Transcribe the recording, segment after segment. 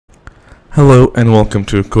Hello and welcome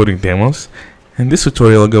to Coding Demos. In this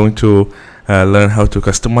tutorial, I'm going to learn how to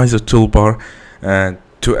customize the toolbar and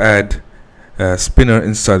to add a spinner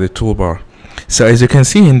inside the toolbar. So as you can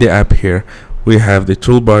see in the app here, we have the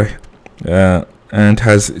toolbar and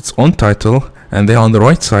has its own title, and there on the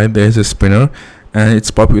right side there is a spinner and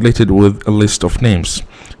it's populated with a list of names.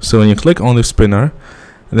 So when you click on the spinner,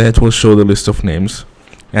 then it will show the list of names,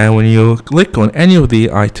 and when you click on any of the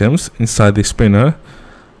items inside the spinner,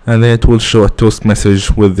 and then it will show a toast message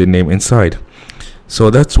with the name inside. So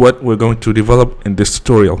that's what we're going to develop in this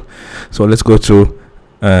tutorial. So let's go to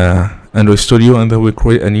Android Studio, and then we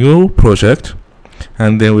create a new project,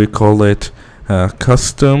 and then we call it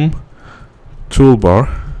custom toolbar,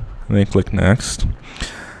 and then click next,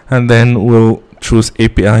 and then we'll choose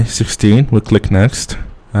API 16. We'll click next.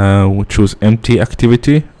 We'll choose empty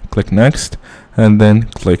activity, click next, and then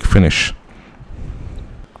click finish.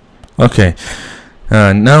 Okay.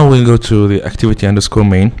 Now we'll go to the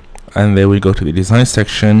activity_main, and then we go to the design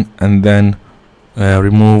section, and then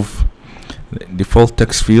remove the default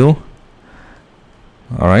text view.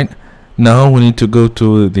 Alright, now we need to go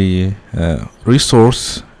to the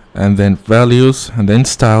resource, and then values, and then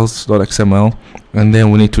styles.xml, and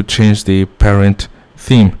then we need to change the parent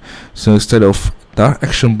theme. So instead of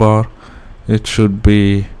 .ActionBar, it should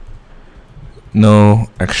be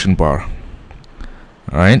NoActionBar.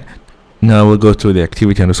 Alright, now we'll go to the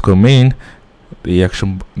activity_main.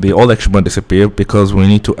 The old action bar disappeared because we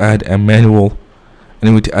need to add a manual,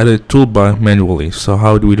 and we need to add a toolbar manually. So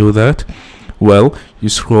how do we do that? Well, you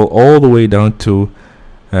scroll all the way down to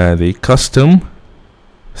the custom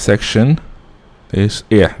section. There's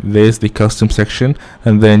the custom section,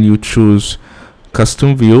 and then you choose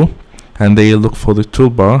custom view, and then you look for the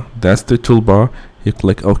toolbar. That's the toolbar. You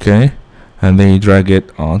click OK, and then you drag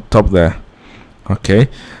it on top there. Okay.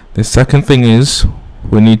 The second thing is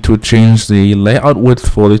we need to change the layout width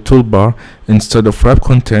for the toolbar. Instead of wrap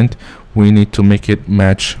content, we need to make it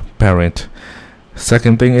match parent.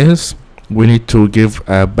 Second thing is we need to give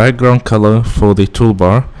a background color for the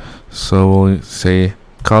toolbar. So we'll say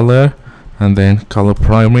color, and then color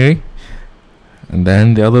primary. And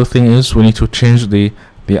then the other thing is we need to change the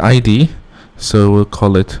ID. So we'll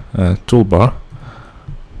call it toolbar.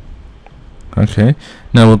 Okay,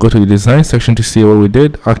 now we'll go to the design section to see what we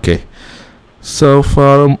did. Okay, so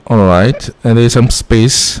far alright, and there's some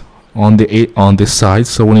space on the side,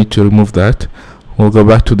 so we need to remove that. We'll go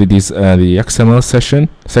back to the XML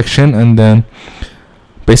section, and then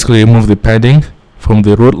basically remove the padding from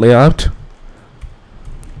the root layout,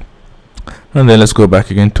 and then let's go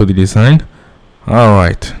back again to the design.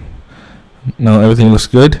 Alright, now everything looks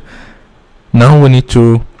good. Now we need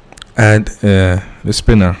to add the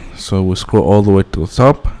spinner. So we scroll all the way to the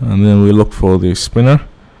top, and then we look for the spinner.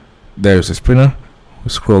 There's a spinner.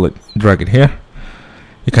 We scroll it, drag it here.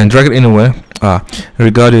 You can drag it anywhere.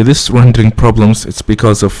 Regarding this rendering problems, it's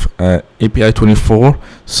because of API 24.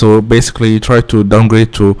 So basically, you try to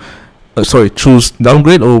downgrade to choose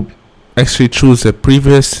downgrade, or actually choose a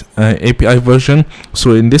previous API version.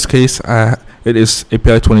 So in this case, it is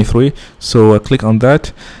API 23. So click on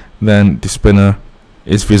that, then the spinner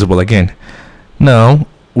is visible again. Now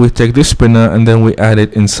we take this spinner, and then we add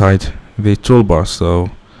it inside the toolbar. So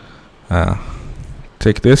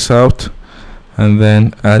take this out, and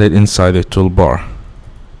then add it inside the toolbar.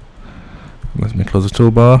 Let me close the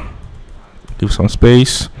toolbar, give some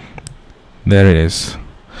space. There it is.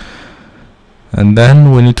 And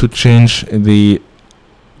then we need to change the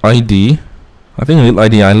ID. I think the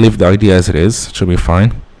ID, I leave the ID as it is. It should be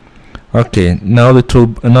fine. Okay, now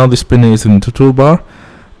the spinner is in the toolbar.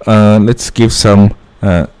 Let's give some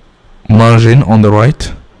margin on the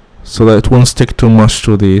right, so that it won't stick too much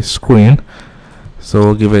to the screen. So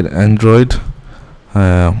we'll give it Android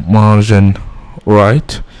margin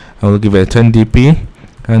right. I will give it 10 dp,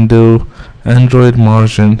 and do Android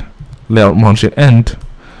margin layout margin end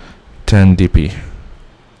 10 dp.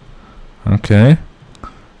 Okay,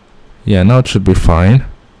 yeah, now it should be fine.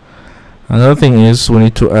 Another thing is we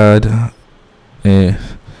need to add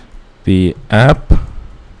the app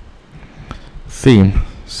theme.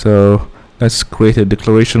 So let's create a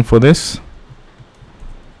declaration for this.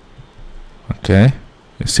 Okay,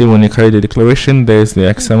 you see when you create the declaration, there's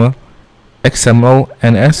the XML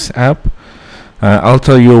NS app. I'll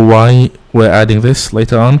tell you why we're adding this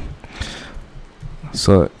later on.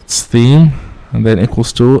 So it's theme, and then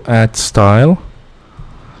equals to add style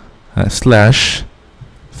slash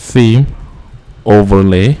theme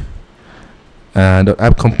overlay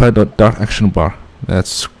 .appcompat.Light.NoActionBar.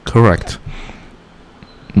 That's correct.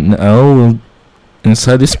 Now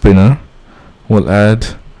inside the spinner we'll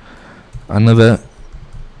add another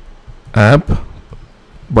app,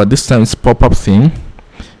 but this time it's pop-up theme,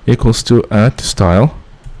 equals to @style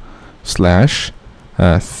slash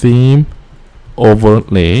theme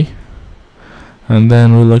overlay, and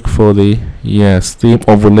then we look for the theme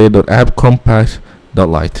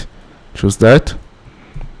overlay.appcompat.Light. Choose that.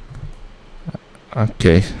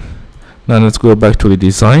 Okay, now let's go back to the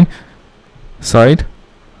design side.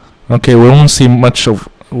 Okay, we won't see much of,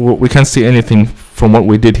 we can't see anything from what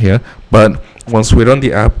we did here, but once we run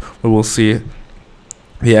the app we will see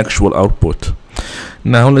the actual output.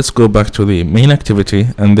 Now let's go back to the main activity,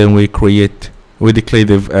 and then we declare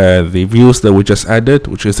the views that we just added,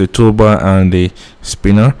 which is the toolbar and the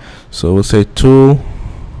spinner. So we'll say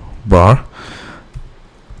toolbar,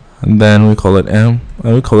 and then we call it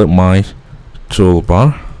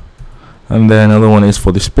myToolbar, and then another one is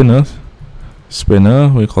for the spinner,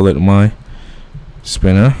 we call it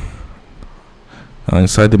mySpinner.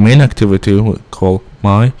 Inside the main activity we call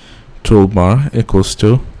myToolbar equals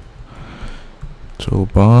to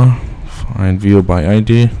toolbar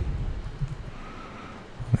findViewById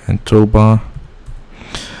and toolbar,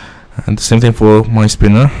 and the same thing for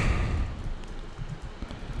mySpinner,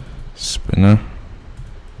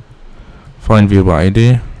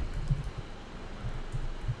 findViewById.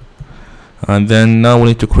 And then now we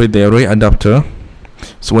need to create the ArrayAdapter.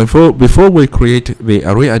 So before we create the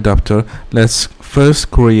ArrayAdapter, let's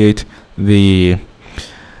first create the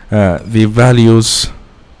values,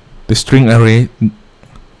 the string array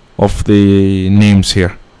of the names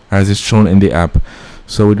here as is shown in the app.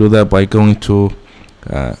 So we do that by going to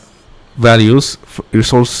values,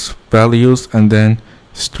 resource values, and then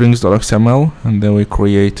strings.xml, and then we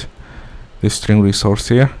create the string resource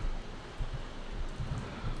here,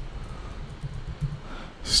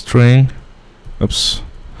 string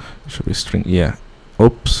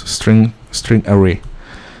string array,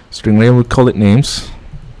 we call it names,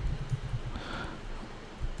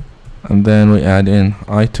 and then we add in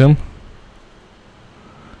item.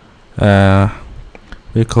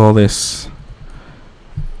 We call this,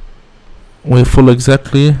 we follow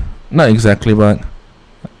not exactly, but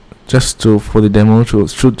just for the demo,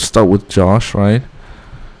 should start with Josh, right?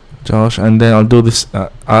 Josh, and then I'll do this,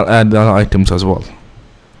 I'll add the other items as well.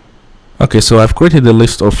 Okay, so I've created a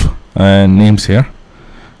list of names here.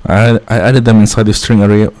 I added them inside the string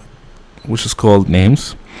array, which is called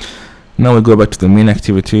names. Now we go back to the main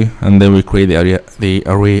activity, and then we create the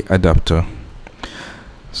array adapter.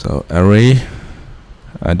 So array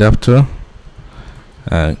adapter,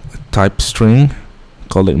 type string,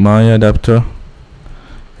 call it myAdapter,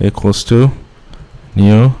 equals to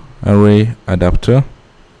new array adapter,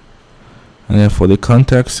 and then for the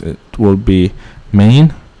context it will be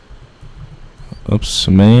main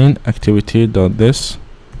activity.this,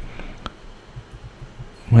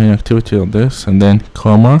 and then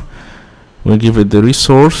comma, we'll give it the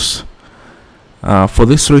resource. For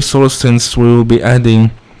this resource, since we will be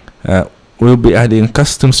adding a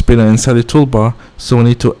custom spinner inside the toolbar, so we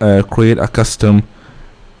need to create a custom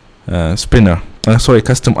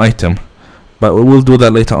custom item, but we will do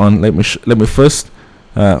that later on. Let me first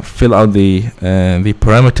fill out the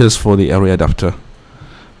parameters for the array adapter.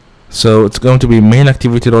 So it's going to be main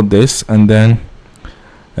activity.this, and then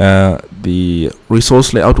the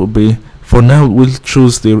resource layout will be, for now we'll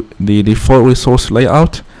choose the default resource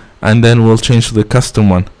layout, and then we'll change to the custom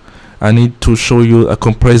one. I need to show you a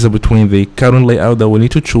comparison between the current layout that we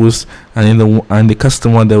need to choose and the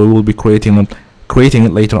custom one that we will be creating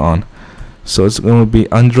it later on. So it's going to be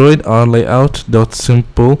Android R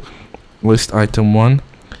layout.simple list item 1,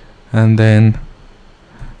 and then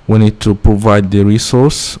we need to provide the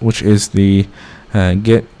resource, which is the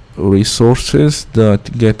get resources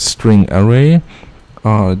dot get string array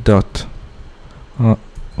r dot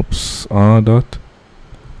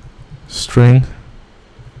string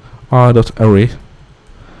r dot array,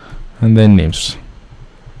 and then names.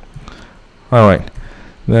 Alright,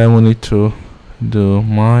 then we need to do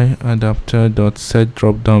myAdapter dot set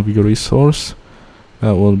drop down view resource.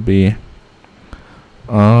 That will be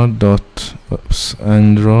Android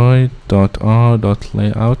dot R dot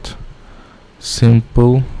layout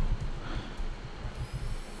simple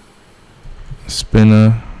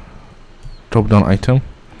spinner drop down item,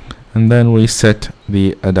 and then we set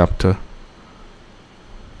the adapter.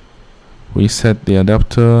 We set the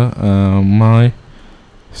adapter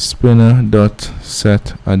mySpinner dot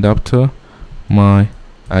set adapter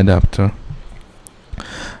myAdapter,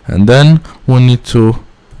 and then we need to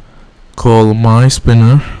call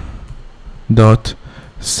mySpinner dot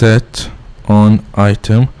set on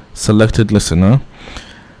item selected listener.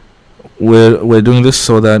 We're doing this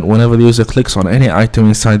so that whenever the user clicks on any item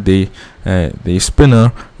inside the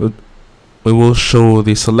spinner, we will show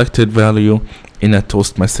the selected value in a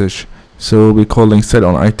toast message. So we'll be calling set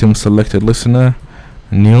on item selected listener,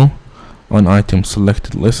 new on item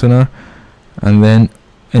selected listener, and then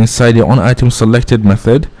inside the on item selected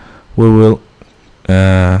method we will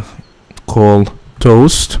call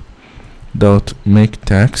toast dot make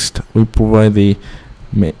text. We provide the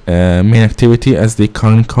main activity as the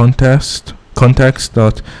current context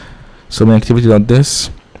dot so main activity dot this,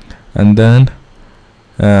 and then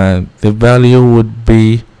the value would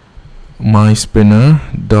be mySpinner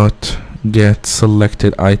dot get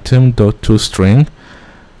selected item dot toString,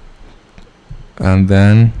 and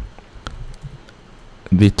then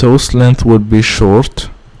the toast length would be short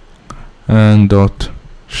and dot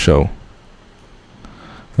show.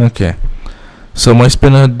 Okay, so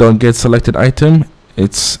mySpinner dot get selected item,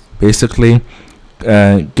 it's basically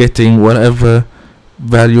getting whatever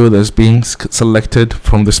value that's being selected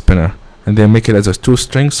from the spinner, and then make it as a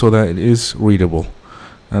toString so that it is readable.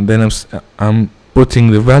 And then I'm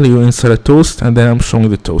putting the value inside a toast, and then I'm showing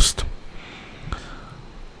the toast.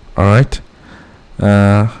 Alright,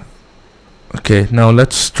 okay, now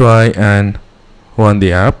let's try and run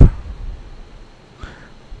the app.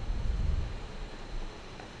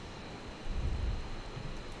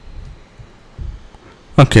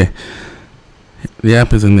 Okay, the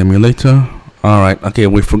app is in the emulator. Alright, okay,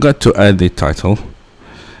 we forgot to add the title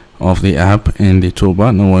of the app in the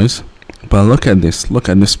toolbar, no worries. But look at this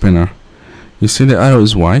spinner. You see the arrow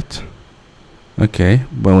is white. Okay,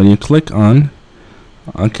 but when you click on,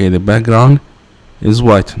 okay, the background is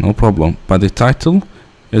white, no problem, but the title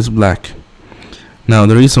is black. Now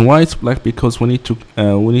the reason why it's black, because we need to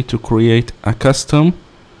create a custom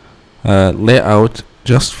layout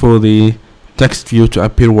just for the text view to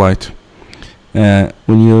appear white. When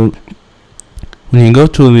you go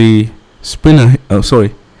to the spinner,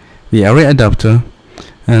 the ArrayAdapter,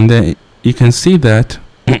 and then you can see that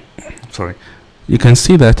you can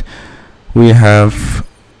see that we are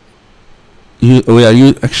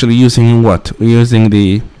actually using what? We're using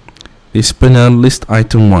the spinner list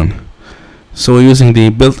item 1. So we're using the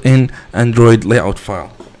built-in Android layout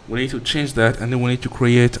file. We need to change that, and then we need to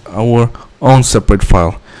create our own separate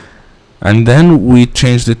file. And then we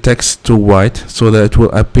change the text to white so that it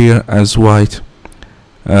will appear as white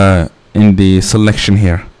in the selection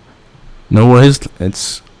here. No worries,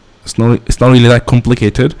 it's not really that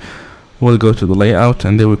complicated. We'll go to the layout,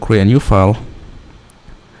 and then we'll create a new file.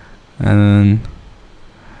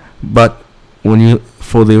 But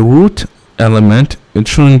for the root element, it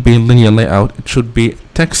shouldn't be linear layout, it should be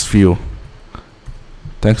text view,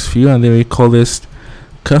 and then we call this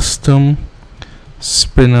custom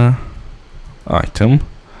spinner item.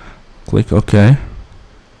 Click OK,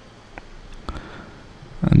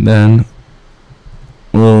 and then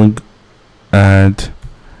we'll add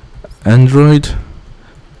Android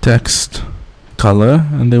text color,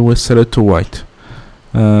 and then we'll set it to white.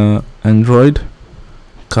 Android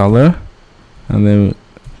color, and then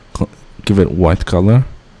give it white color.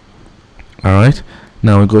 Alright,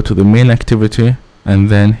 now we go to the main activity, and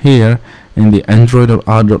then here in the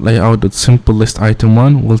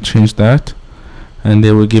Android.r.layout.simple-list-item1 we'll change that, and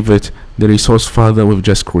then we'll give it the resource file that we've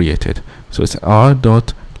just created. So it's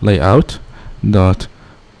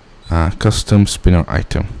r.layout.custom spinner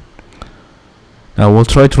item. Now we'll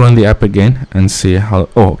try to run the app again and see how.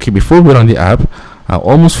 Oh, okay, before we run the app, I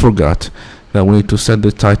almost forgot that we need to set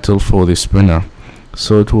the title for the spinner.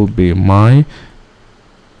 So it will be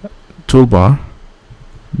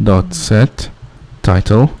myToolbar.set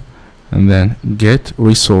title, and then get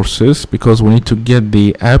resources, because we need to get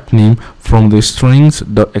the app name from the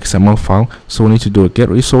strings.xml file. So we need to do a get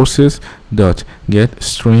resources dot get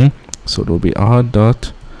string. So it will be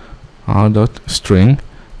r.string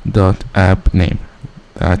dot app name.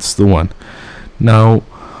 That's the one. Now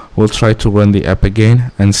we'll try to run the app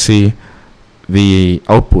again and see the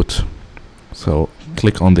output. So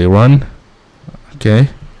click on the run. Okay,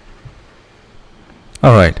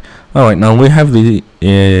 alright, now we have the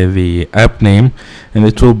app name in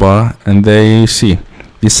the toolbar, and there you see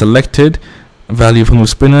the selected value from the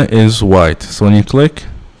spinner is white. So when you click,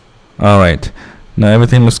 alright, now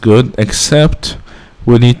everything looks good, except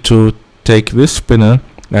we need to take this spinner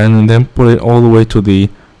and then put it all the way to the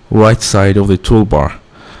right side of the toolbar.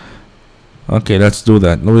 Okay, let's do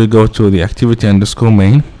that. Now we'll go to the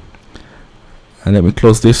activity_main, and let me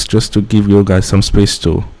close this just to give you guys some space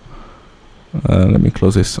to let me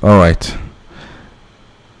close this. Alright,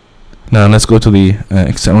 now let's go to the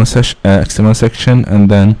XML section, and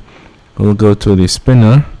then we'll go to the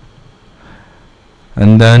spinner,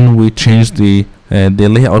 and then we change the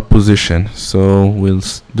layout position. So we'll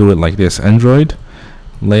do it like this: Android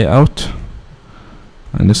layout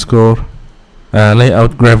underscore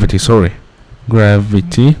layout gravity, sorry,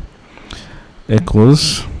 gravity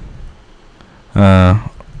equals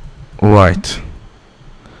right.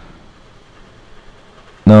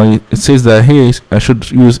 Now it says that here I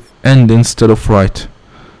should use end instead of right.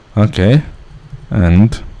 Okay,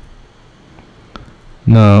 and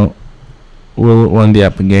now we'll run the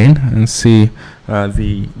app again and see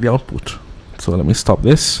the output. So let me stop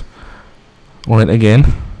this, run it again.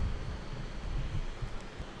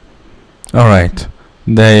 Alright,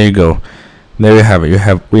 there you go. There you have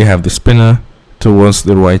it. We have the spinner towards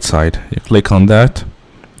the right side. You click on that,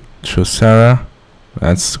 choose Sarah.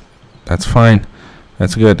 That's fine.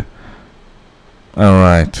 That's good.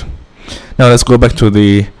 Alright. Now let's go back to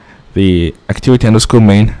the activity underscore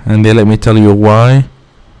main, and then let me tell you why.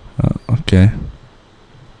 Okay.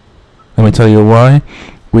 Let me tell you why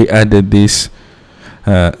we added these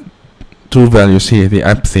two values here, the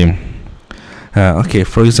app theme. Okay,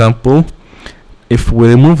 for example, if we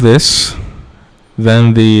remove this,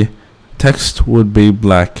 then the text would be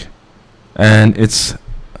black, and it's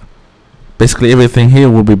basically everything here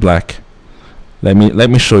will be black. Let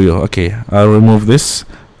me show you. Okay, I'll remove this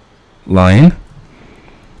line.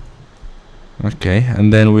 Okay,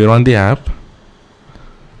 and then we run the app,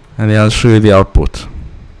 and then I'll show you the output.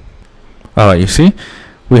 Alright, you see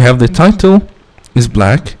we have the title is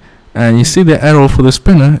black, and you see the arrow for the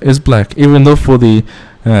spinner is black, even though for the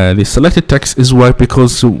selected text is white,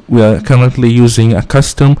 because we are currently using a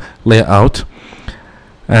custom layout,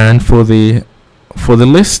 and for the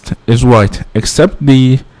list is white, except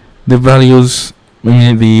the values, I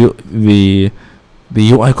mean the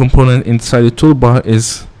UI component inside the toolbar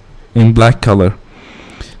is in black color.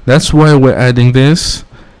 That's why we're adding this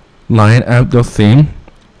line app.theme,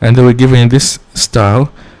 and then we're giving this style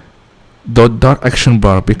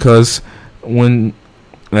 .ActionBar, because when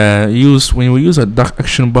we use a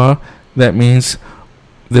 .ActionBar, that means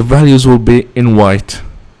the values will be in white.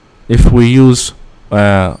 If we use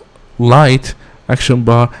light action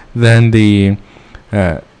bar, then the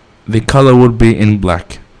color would be in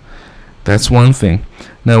black. That's one thing.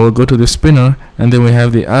 Now we'll go to the spinner, and then we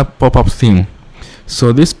have the app pop-up theme.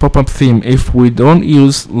 So this pop-up theme, if we don't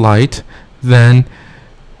use light, then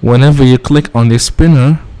whenever you click on the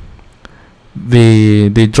spinner,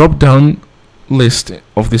 the drop down list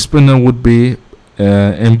of the spinner would be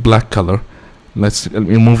in black color. Let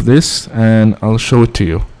me move this and I'll show it to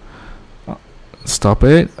you. Stop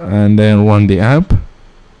it and then run the app.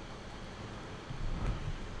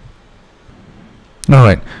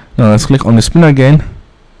 Alright, now let's click on the spinner again.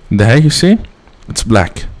 There you see it's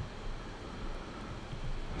black.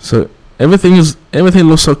 So everything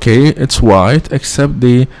looks okay, it's white, except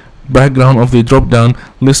the background of the drop down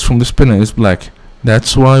list from the spinner is black.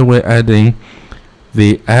 That's why we're adding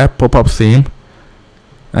the app pop-up theme,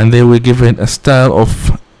 and then we give it a style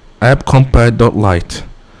of .AppCompat.Light,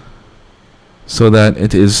 so that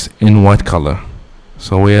it is in white color.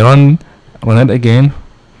 So we run it again.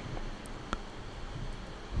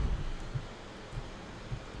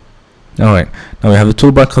 Alright, now we have the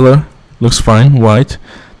toolbar color, looks fine, white.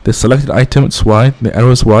 The selected item is white, the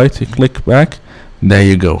arrow is white. You click back, there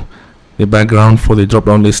you go. The background for the drop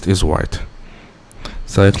down list is white.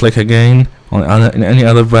 So I click again on any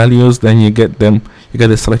other values, then you get the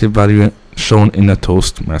selected value shown in the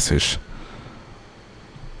toast message.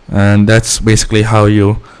 And that's basically how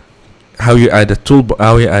you add a toolbar,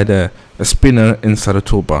 how you add a spinner inside a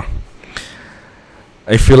toolbar.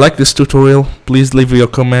 If you like this tutorial, please leave your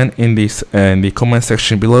comment in the comment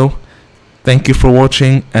section below. Thank you for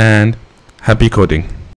watching and happy coding.